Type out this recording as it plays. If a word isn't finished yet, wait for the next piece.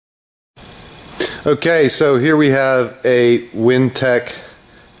Okay, so here we have a Wintech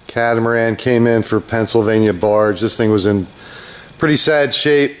catamaran, came in for Pennsylvania barge. This thing was in pretty sad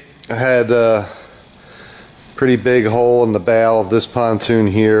shape. I had a pretty big hole in the bow of this pontoon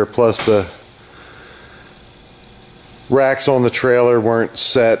here, plus the racks on the trailer weren't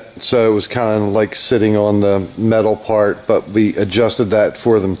set, so it was kind of like sitting on the metal part, but we adjusted that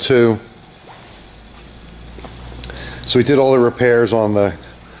for them too. So we did all the repairs on the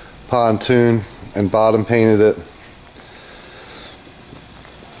pontoon and bottom painted it,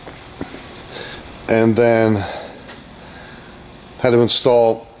 and then had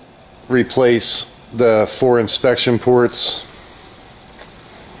to replace the 4 inspection ports.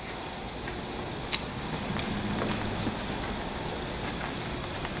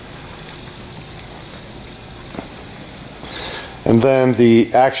 And then the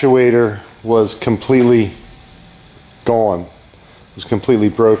actuator was completely gone. It was completely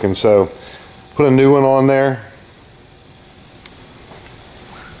broken, so put a new one on there.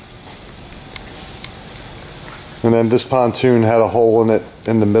 And then this pontoon had a hole in it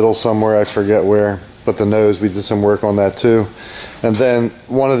in the middle somewhere, I forget where, but the nose, we did some work on that too. And then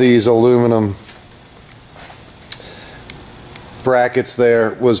one of these aluminum brackets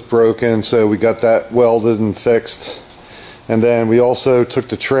there was broken, so we got that welded and fixed. And then we also took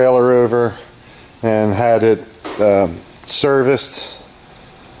the trailer over and had it serviced.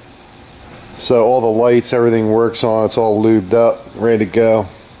 So all the lights, everything works on, it's all lubed up, ready to go.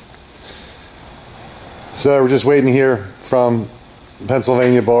 So we're just waiting to hear from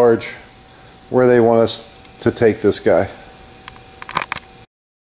Pennsylvania barge where they want us to take this guy.